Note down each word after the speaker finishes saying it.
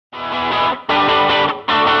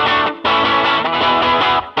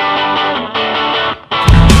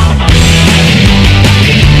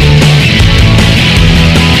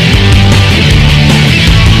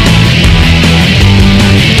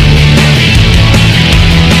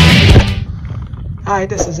Hi,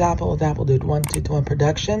 this is Apple with Apple Dude 1221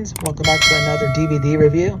 Productions. Welcome back to another DVD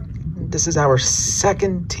review. This is our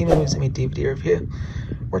second Team Umizoomi DVD review.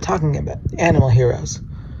 We're talking about Animal Heroes.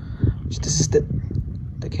 This is the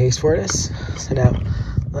case for this. So now,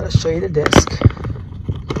 let us show you the disc.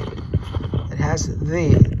 It has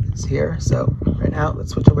these here. So right now,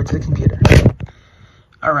 let's switch over to the computer.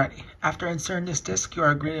 Alrighty, after inserting this disc, you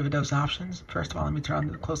are greeted with those options. First of all, let me turn on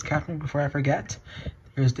the closed captioning before I forget.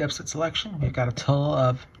 Here's the episode selection. We've got a total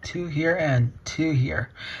of 2 here and 2 here.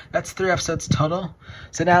 That's 3 episodes total.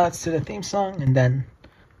 So now let's do the theme song and then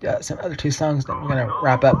some other 2 songs that we're going to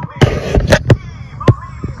wrap up.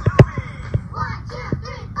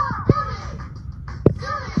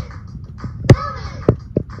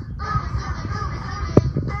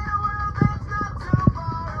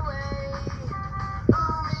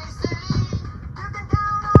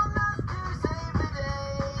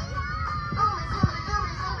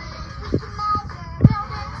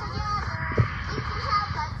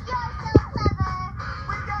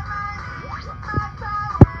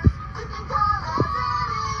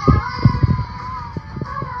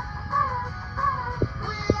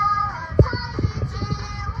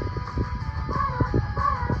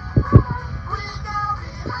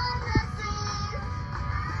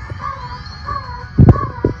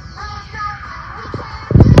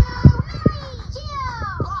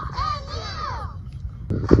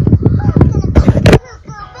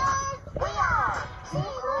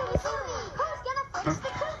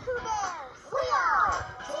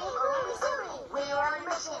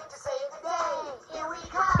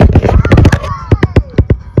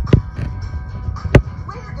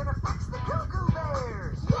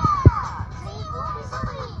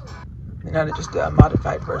 Now to just a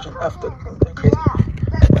modified version of the crazy.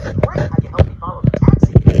 That's great how you helped me follow the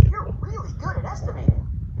taxi. You're really good at estimating.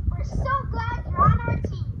 We're so glad you're on our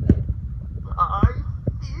team. I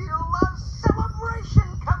feel a celebration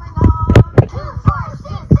coming on. 2, 4, 6,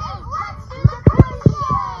 8, let's do the crazy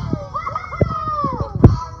game! Woohoo!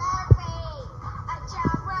 Celebrate a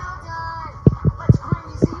job well done. Let's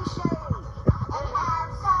crazy shake And have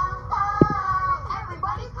some fun.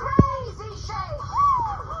 everybody crazy shake.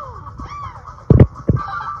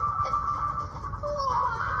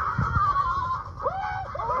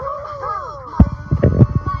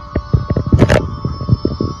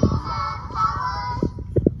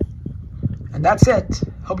 And that's it.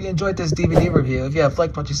 Hope you enjoyed this DVD review. If you have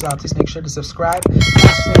liked what you saw, please make sure to subscribe,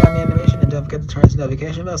 stay on the animation, and don't forget to turn on the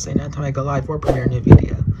notification bell so you know anytime I go live or premiere a new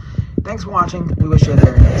video. Thanks for watching. We wish you a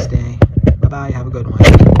very nice day. Bye-bye. Have a good one.